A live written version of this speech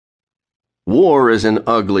War is an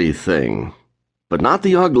ugly thing, but not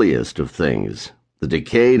the ugliest of things. The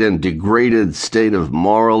decayed and degraded state of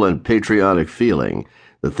moral and patriotic feeling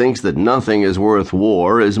that thinks that nothing is worth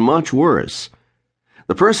war is much worse.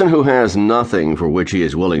 The person who has nothing for which he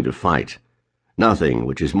is willing to fight, nothing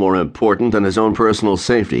which is more important than his own personal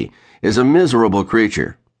safety, is a miserable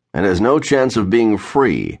creature and has no chance of being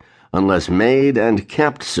free unless made and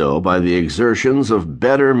kept so by the exertions of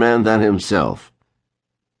better men than himself.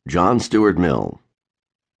 John Stuart Mill.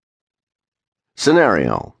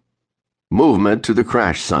 Scenario: movement to the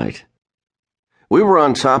crash site. We were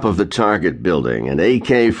on top of the target building, and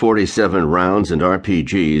AK-47 rounds and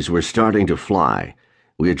RPGs were starting to fly.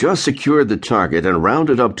 We had just secured the target and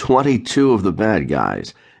rounded up 22 of the bad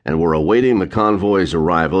guys, and were awaiting the convoy's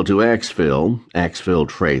arrival to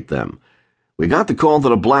exfiltrate them. We got the call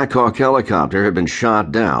that a Black Hawk helicopter had been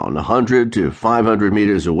shot down 100 to 500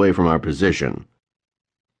 meters away from our position.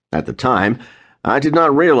 At the time, I did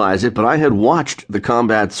not realize it, but I had watched the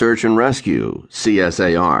Combat Search and Rescue,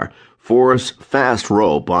 CSAR, force fast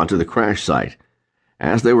rope onto the crash site.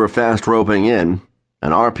 As they were fast roping in,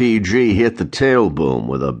 an RPG hit the tail boom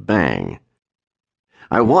with a bang.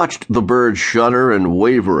 I watched the bird shudder and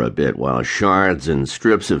waver a bit while shards and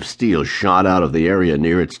strips of steel shot out of the area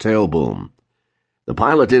near its tail boom. The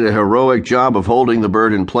pilot did a heroic job of holding the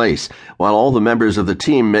bird in place while all the members of the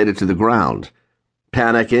team made it to the ground.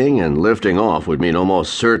 Panicking and lifting off would mean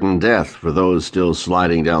almost certain death for those still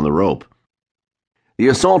sliding down the rope. The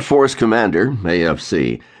Assault Force Commander,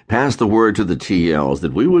 AFC, passed the word to the TLs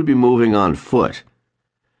that we would be moving on foot.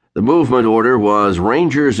 The movement order was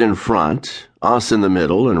Rangers in front, us in the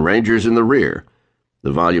middle, and Rangers in the rear.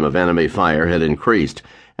 The volume of enemy fire had increased,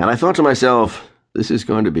 and I thought to myself, this is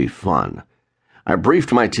going to be fun. I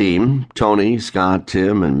briefed my team, Tony, Scott,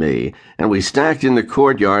 Tim, and me, and we stacked in the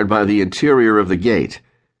courtyard by the interior of the gate.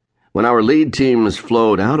 When our lead teams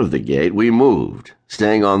flowed out of the gate, we moved,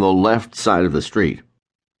 staying on the left side of the street.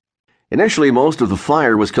 Initially, most of the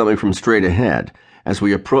fire was coming from straight ahead. As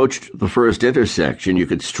we approached the first intersection, you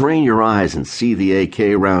could strain your eyes and see the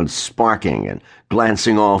AK rounds sparking and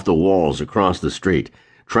glancing off the walls across the street,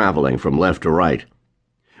 traveling from left to right.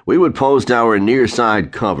 We would post our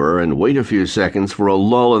near-side cover and wait a few seconds for a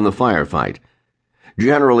lull in the firefight.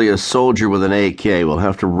 Generally, a soldier with an AK will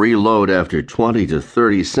have to reload after 20 to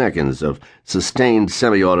 30 seconds of sustained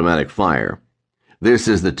semi-automatic fire. This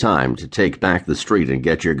is the time to take back the street and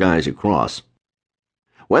get your guys across.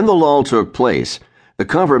 When the lull took place, the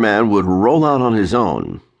cover man would roll out on his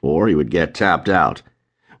own, or he would get tapped out.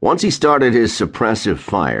 Once he started his suppressive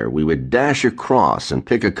fire, we would dash across and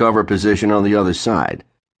pick a cover position on the other side.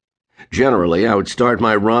 Generally, I would start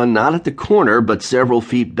my run not at the corner but several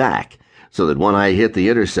feet back, so that when I hit the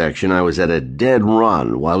intersection I was at a dead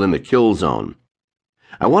run while in the kill zone.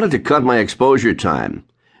 I wanted to cut my exposure time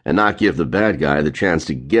and not give the bad guy the chance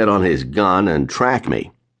to get on his gun and track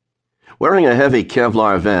me. Wearing a heavy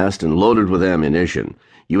Kevlar vest and loaded with ammunition,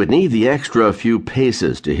 you would need the extra few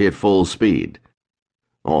paces to hit full speed.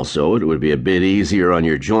 Also, it would be a bit easier on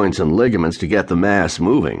your joints and ligaments to get the mass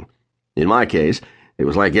moving. In my case, it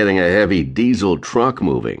was like getting a heavy diesel truck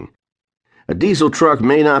moving. A diesel truck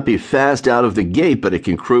may not be fast out of the gate, but it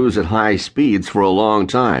can cruise at high speeds for a long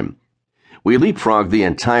time. We leapfrogged the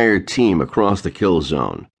entire team across the kill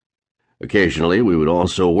zone. Occasionally, we would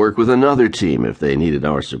also work with another team if they needed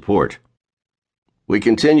our support. We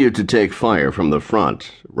continued to take fire from the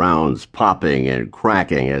front, rounds popping and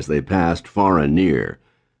cracking as they passed far and near.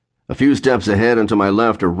 A few steps ahead and to my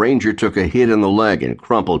left, a Ranger took a hit in the leg and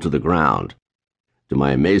crumpled to the ground. To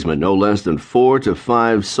my amazement, no less than 4 to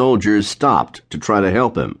 5 soldiers stopped to try to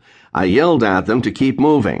help him. I yelled at them to keep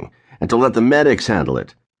moving and to let the medics handle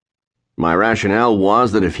it. My rationale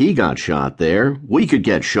was that if he got shot there, we could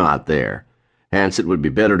get shot there. Hence, it would be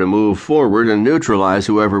better to move forward and neutralize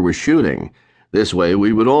whoever was shooting. This way,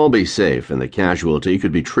 we would all be safe and the casualty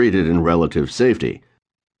could be treated in relative safety.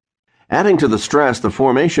 Adding to the stress, the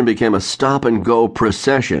formation became a stop-and-go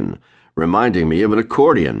procession, reminding me of an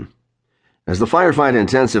accordion. As the firefight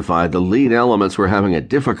intensified, the lead elements were having a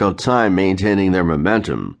difficult time maintaining their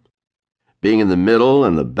momentum. Being in the middle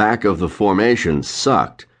and the back of the formation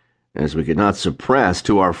sucked, as we could not suppress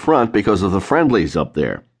to our front because of the friendlies up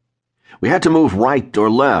there. We had to move right or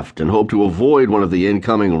left and hope to avoid one of the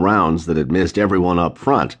incoming rounds that had missed everyone up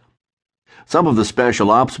front. Some of the special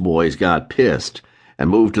ops boys got pissed and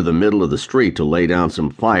moved to the middle of the street to lay down some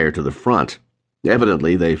fire to the front.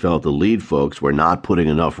 Evidently, they felt the lead folks were not putting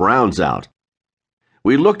enough rounds out.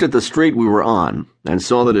 We looked at the street we were on and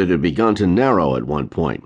saw that it had begun to narrow at one point.